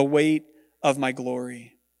the weight of my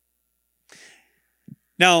glory.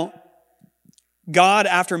 Now, God,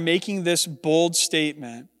 after making this bold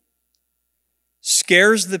statement,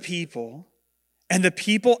 scares the people, and the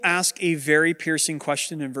people ask a very piercing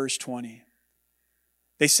question in verse 20.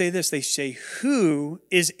 They say this, they say, who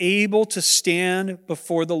is able to stand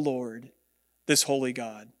before the Lord, this holy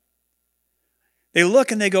God? They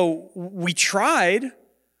look and they go, we tried.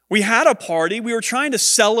 We had a party. We were trying to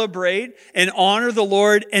celebrate and honor the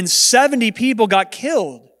Lord, and 70 people got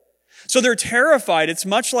killed. So they're terrified. It's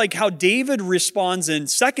much like how David responds in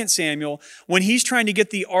 2 Samuel when he's trying to get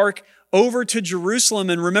the ark over to Jerusalem.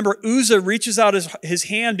 And remember, Uzzah reaches out his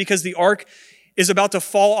hand because the ark is about to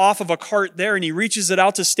fall off of a cart there, and he reaches it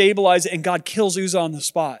out to stabilize it, and God kills Uzzah on the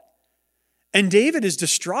spot. And David is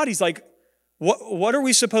distraught. He's like, what are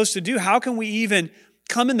we supposed to do? How can we even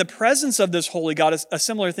come in the presence of this holy God? A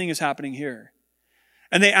similar thing is happening here.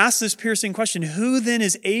 And they ask this piercing question, who then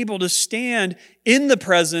is able to stand in the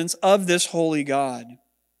presence of this holy God?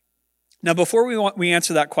 Now, before we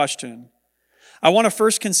answer that question, I want to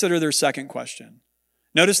first consider their second question.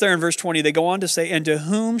 Notice there in verse 20, they go on to say, and to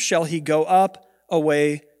whom shall he go up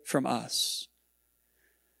away from us?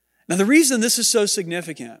 Now, the reason this is so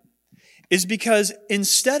significant is because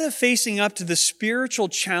instead of facing up to the spiritual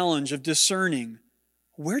challenge of discerning,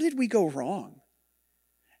 where did we go wrong?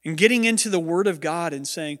 And getting into the Word of God and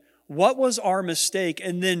saying, what was our mistake?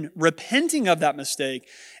 And then repenting of that mistake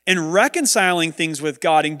and reconciling things with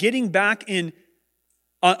God and getting back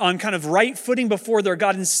on kind of right footing before their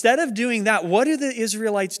God. Instead of doing that, what do the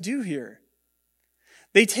Israelites do here?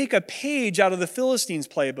 They take a page out of the Philistines'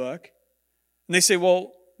 playbook and they say,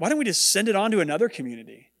 well, why don't we just send it on to another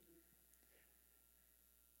community?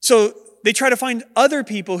 So they try to find other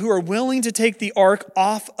people who are willing to take the ark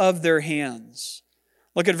off of their hands.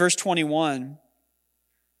 Look at verse 21.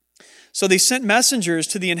 So they sent messengers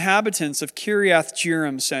to the inhabitants of Kiriath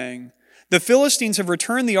Jearim, saying, the Philistines have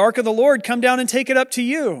returned the ark of the Lord. Come down and take it up to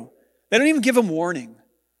you. They don't even give them warning.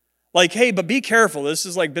 Like, hey, but be careful. This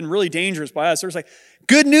has been really dangerous by us. There's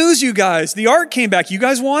good news, you guys. The ark came back. You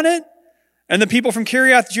guys want it? And the people from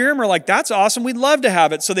Kiriath Jearim are like, that's awesome. We'd love to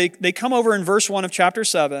have it. So they come over in verse 1 of chapter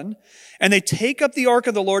 7, and they take up the ark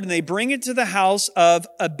of the Lord and they bring it to the house of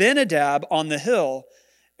Abinadab on the hill.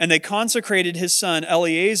 And they consecrated his son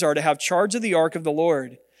Eleazar to have charge of the ark of the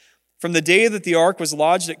Lord. From the day that the ark was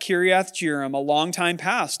lodged at Kiriath Jearim, a long time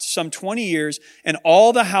passed, some 20 years, and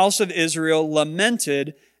all the house of Israel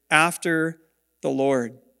lamented after the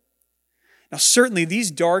Lord. Now, certainly these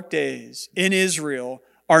dark days in Israel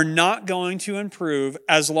are not going to improve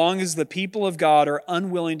as long as the people of God are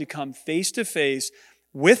unwilling to come face to face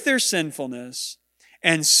with their sinfulness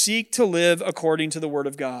and seek to live according to the Word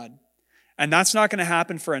of God. And that's not going to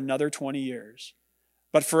happen for another 20 years.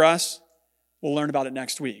 But for us, we'll learn about it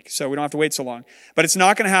next week, so we don't have to wait so long. But it's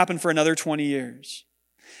not going to happen for another 20 years.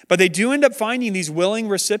 But they do end up finding these willing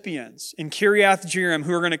recipients in Kiriath Jearim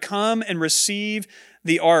who are going to come and receive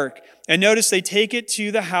the ark. And notice they take it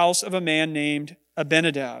to the house of a man named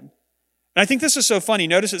Abinadab. And I think this is so funny.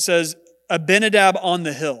 Notice it says Abinadab on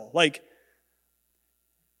the hill. Like,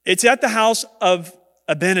 it's at the house of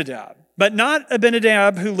Abinadab. But not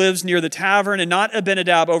Abinadab who lives near the tavern and not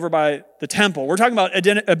Abinadab over by the temple. We're talking about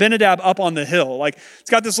Abinadab up on the hill. Like, it's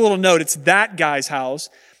got this little note. It's that guy's house.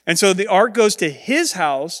 And so the ark goes to his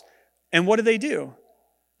house. And what do?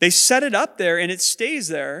 They set it up there and it stays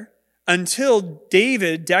there until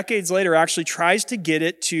David, decades later, actually tries to get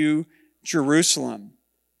it to Jerusalem.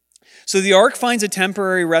 So the ark finds a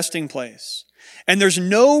temporary resting place. And there's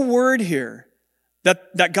no word here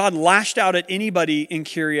that God lashed out at anybody in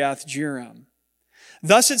Kiriath Jearim.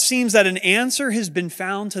 Thus, it seems that an answer has been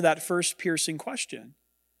found to that first piercing question.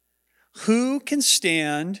 Who can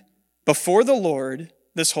stand before the Lord,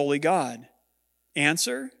 this holy God?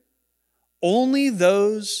 Answer, only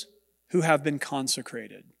those who have been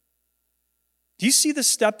consecrated. Do you see the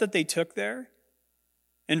step that they took there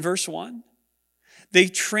in verse 1? They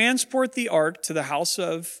transport the ark to the house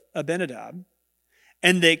of Abinadab,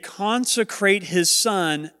 and they consecrate his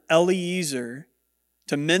son, Eliezer,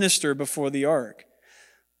 to minister before the ark.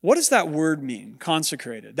 What does that word mean,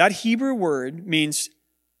 consecrated? That Hebrew word means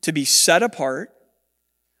to be set apart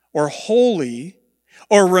or holy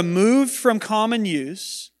or removed from common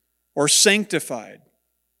use or sanctified.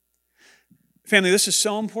 Family, this is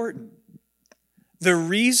so important. The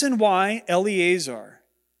reason why Eliezer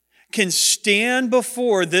can stand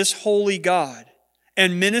before this holy God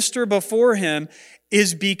and minister before him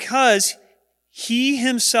is because he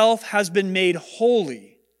himself has been made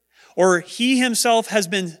holy, or he himself has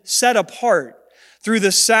been set apart through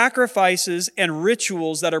the sacrifices and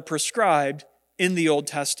rituals that are prescribed in the Old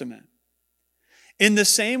Testament. In the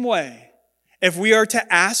same way, if we are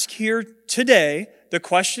to ask here today the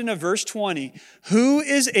question of verse 20, who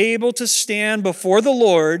is able to stand before the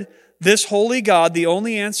Lord, this holy God, the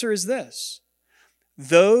only answer is this: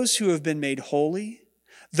 those who have been made holy,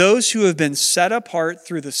 those who have been set apart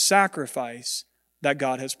through the sacrifice that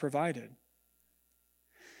God has provided.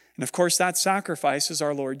 And of course, that sacrifice is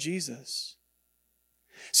our Lord Jesus.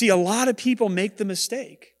 See, a lot of people make the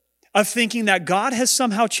mistake of thinking that God has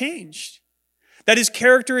somehow changed, that his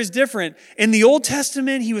character is different. In the Old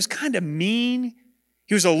Testament, he was kind of mean.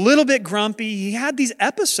 He was a little bit grumpy. He had these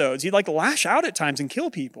episodes. He'd lash out at times and kill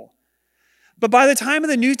people. But by the time of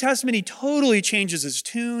the New Testament, he totally changes his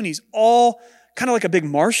tune. He's all kind of like a big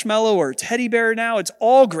marshmallow or a teddy bear now. It's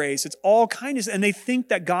all grace. It's all kindness. And they think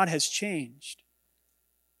that God has changed.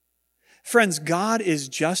 Friends, God is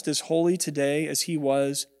just as holy today as he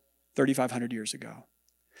was 3,500 years ago.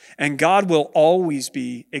 And God will always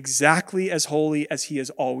be exactly as holy as he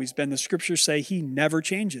has always been. The scriptures say he never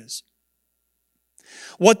changes.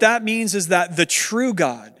 What that means is that the true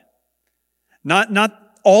God, not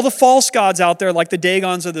all the false gods out there like the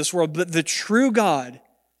Dagons of this world, but the true God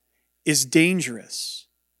is dangerous.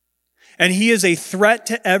 And he is a threat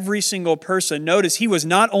to every single person. Notice, he was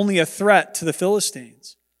not only a threat to the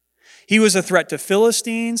Philistines. He was a threat to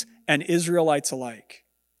Philistines and Israelites alike.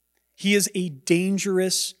 He is a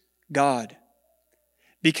dangerous God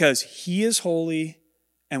because he is holy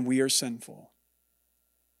and we are sinful.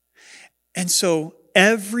 And so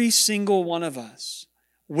every single one of us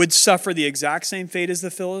would suffer the exact same fate as the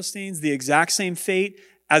Philistines, the exact same fate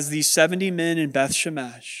as these 70 men in Beth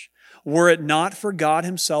Shemesh, were it not for God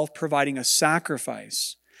himself providing a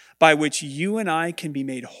sacrifice by which you and I can be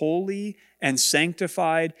made holy and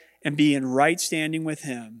sanctified and be in right standing with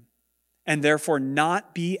him, and therefore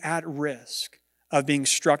not be at risk of being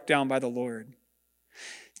struck down by the Lord.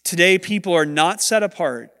 Today, people are not set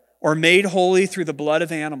apart or made holy through the blood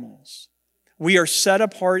of animals. We are set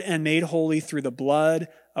apart and made holy through the blood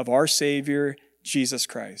of our Savior, Jesus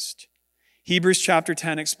Christ. Hebrews chapter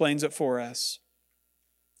 10 explains it for us.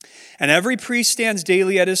 And every priest stands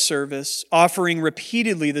daily at his service, offering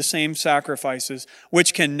repeatedly the same sacrifices,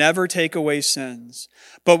 which can never take away sins.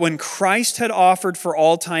 But when Christ had offered for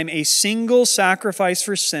all time a single sacrifice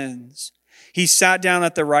for sins, he sat down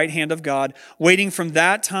at the right hand of God, waiting from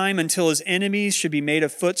that time until his enemies should be made a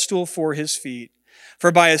footstool for his feet.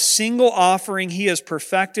 For by a single offering he has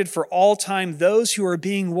perfected for all time those who are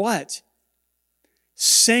being what?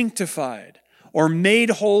 Sanctified, or made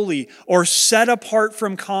holy, or set apart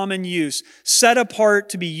from common use, set apart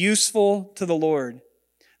to be useful to the Lord.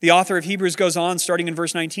 The author of Hebrews goes on, starting in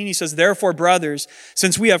verse 19, he says, "Therefore, brothers,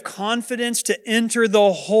 since we have confidence to enter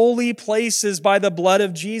the holy places by the blood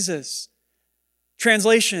of Jesus."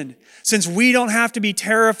 Translation, since we don't have to be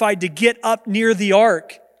terrified to get up near the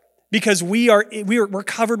ark because we're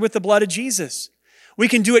covered with the blood of Jesus. We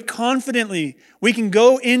can do it confidently. We can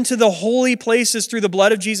go into the holy places through the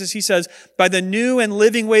blood of Jesus, he says, by the new and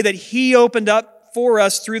living way that he opened up for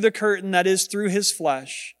us through the curtain, that is, through his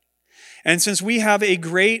flesh. And since we have a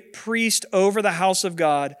great priest over the house of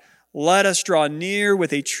God, let us draw near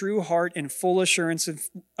with a true heart and full assurance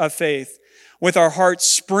of faith, with our hearts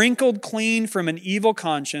sprinkled clean from an evil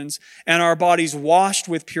conscience and our bodies washed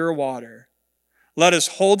with pure water. Let us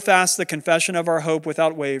hold fast the confession of our hope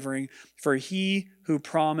without wavering, for he who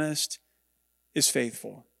promised is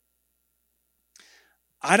faithful.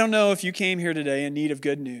 I don't know if you came here today in need of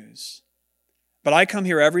good news, but I come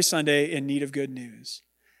here every Sunday in need of good news.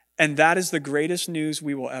 And that is the greatest news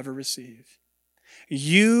we will ever receive.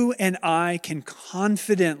 You and I can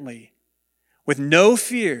confidently, with no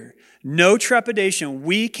fear, no trepidation,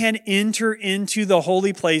 we can enter into the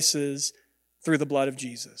holy places through the blood of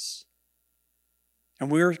Jesus.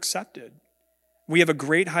 And we're accepted. We have a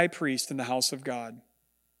great high priest in the house of God.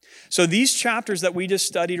 So these chapters that we just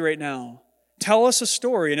studied right now tell us a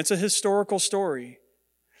story, and it's a historical story,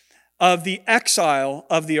 of the exile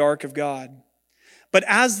of the ark of God. But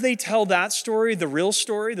as they tell that story, the real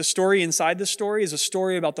story, the story inside the story, is a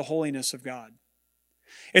story about the holiness of God.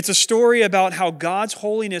 It's a story about how God's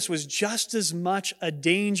holiness was just as much a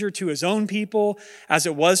danger to his own people as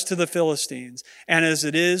it was to the Philistines, and as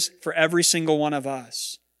it is for every single one of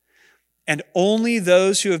us. And only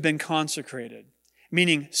those who have been consecrated,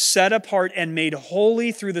 meaning set apart and made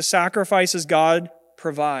holy through the sacrifices God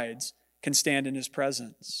provides, can stand in his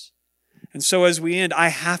presence. And so as we end, I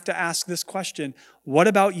have to ask this question: what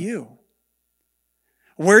about you?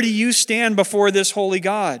 Where do you stand before this holy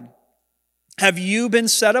God? Have you been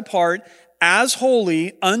set apart as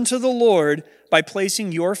holy unto the Lord by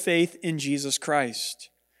placing your faith in Jesus Christ?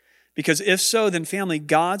 Because if so, then family,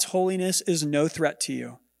 God's holiness is no threat to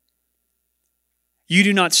you. You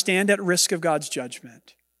do not stand at risk of God's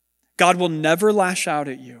judgment. God will never lash out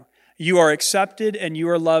at you. You are accepted and you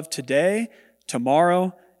are loved today,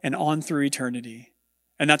 tomorrow, and on through eternity.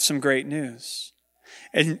 And that's some great news.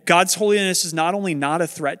 And God's holiness is not only not a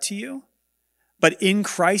threat to you, but in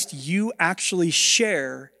Christ, you actually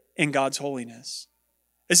share in God's holiness.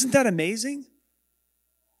 Isn't that amazing?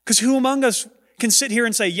 Because who among us can sit here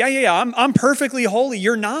and say, yeah, I'm perfectly holy.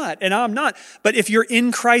 You're not, and I'm not. But if you're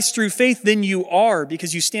in Christ through faith, then you are,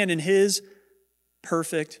 because you stand in his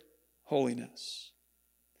perfect holiness.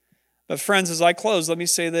 But friends, as I close, let me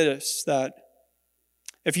say this, that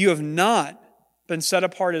if you have not been set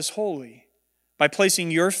apart as holy by placing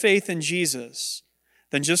your faith in Jesus,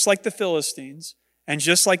 then just like the Philistines and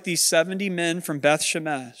just like these 70 men from Beth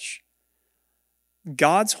Shemesh,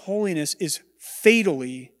 God's holiness is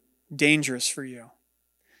fatally dangerous for you.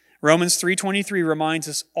 Romans 3:23 reminds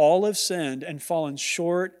us all have sinned and fallen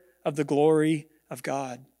short of the glory of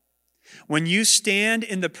God. When you stand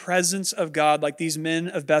in the presence of God like these men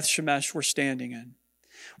of Beth Shemesh were standing in,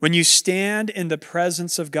 when you stand in the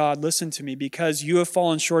presence of God, listen to me, because you have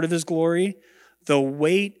fallen short of his glory, the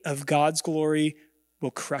weight of God's glory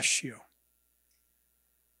will crush you.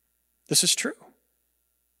 This is true.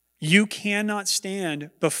 You cannot stand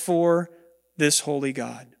before this holy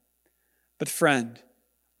God. But friend,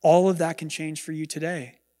 all of that can change for you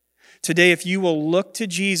today. Today, if you will look to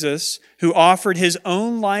Jesus, who offered his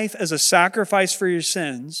own life as a sacrifice for your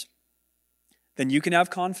sins, then you can have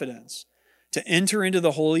confidence to enter into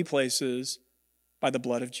the holy places by the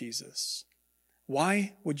blood of Jesus.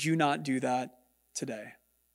 Why would you not do that today?